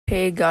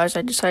Hey guys,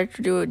 I decided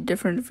to do a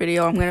different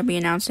video. I'm gonna be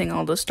announcing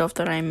all the stuff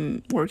that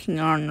I'm working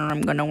on or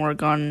I'm gonna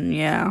work on,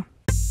 yeah.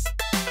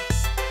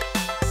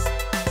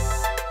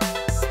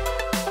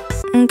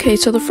 Okay,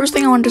 so the first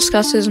thing I want to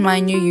discuss is my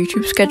new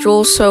YouTube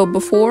schedule. So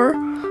before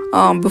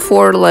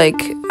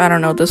like, I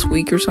don't know, this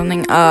week or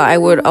something, I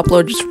would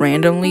upload just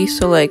randomly.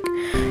 So like,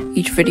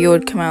 each video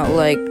would come out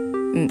like,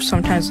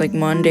 sometimes like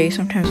Monday,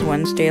 sometimes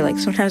Wednesday, like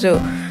sometimes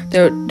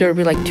there would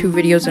be like 2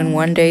 videos in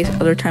one day,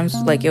 other times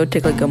like it would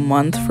take like a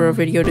month for a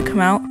video to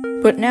come out.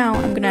 But now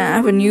I'm gonna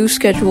have a new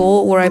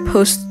schedule where I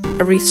post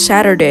every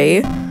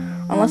Saturday,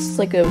 unless it's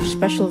like a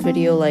special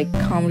video like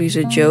Comedy's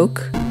a Joke.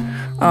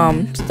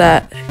 So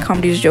that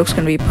Comedy's a Joke's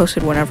gonna be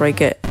posted whenever I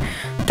get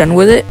done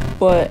with it,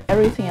 but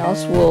everything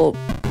else will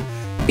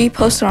be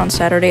posted on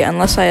Saturday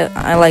unless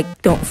I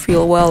like don't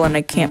feel well and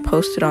I can't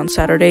post it on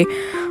Saturday.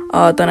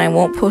 Then I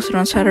won't post it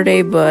on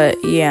Saturday,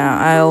 but yeah,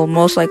 I'll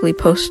most likely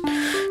post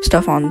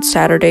stuff on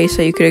Saturday,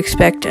 so you could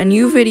expect a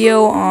new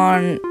video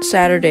on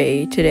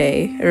Saturday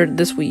today, or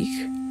this week.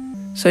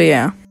 So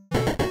yeah.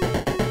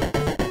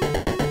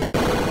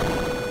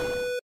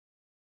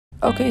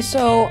 Okay,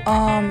 so,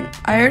 I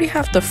already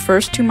have the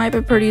first 2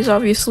 Mypetbirdies,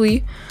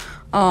 obviously,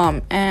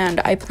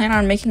 and I plan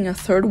on making a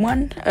third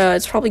one.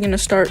 It's probably gonna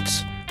start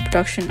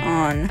production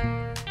on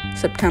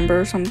September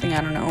or something,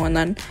 I don't know, and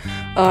then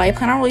I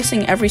plan on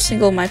releasing every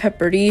single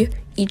Mypetbirdie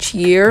each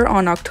year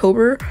on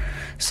October.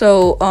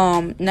 So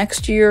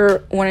next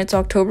year when it's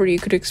October, you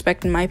could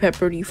expect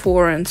Mypetbirdie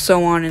 4 and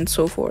so on and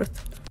so forth.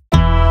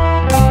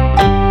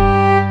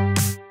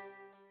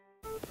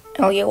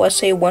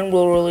 LEOSA 1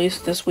 will release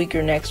this week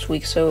or next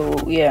week, so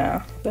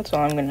yeah, that's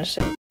all I'm gonna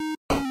say.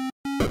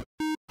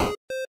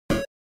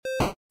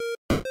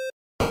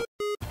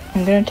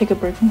 I'm gonna take a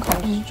break from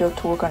Comedy's a Joke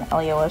to work on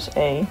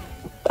LEOSA.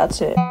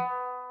 That's it.